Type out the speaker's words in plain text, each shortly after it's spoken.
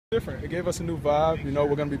Different. It gave us a new vibe. You know,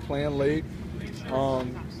 we're going to be playing late.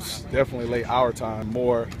 Definitely late our time,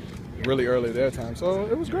 more really early their time. So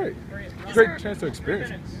it was great. Great chance to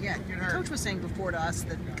experience it. Yeah, Coach was saying before to us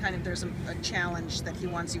that kind of there's a challenge that he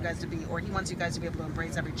wants you guys to be, or he wants you guys to be able to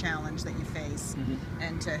embrace every challenge that you face,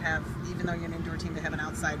 and to have, even though you're an indoor team, to have an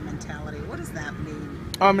outside mentality. What does that mean?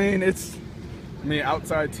 I mean,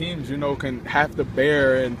 outside teams, you know, can have to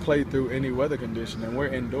bear and play through any weather condition, and we're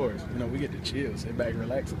indoors. You know, we get to chill, sit back,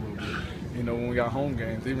 relax a little bit. You know, when we got home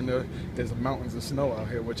games, even though there's mountains of snow out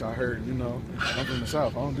here, which I heard, you know, I'm from the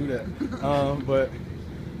South, I don't do that.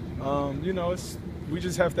 You know, we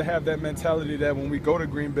just have to have that mentality that when we go to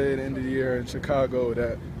Green Bay at the end of the year in Chicago,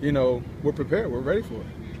 that, you know, we're prepared, we're ready for it.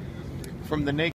 From the naked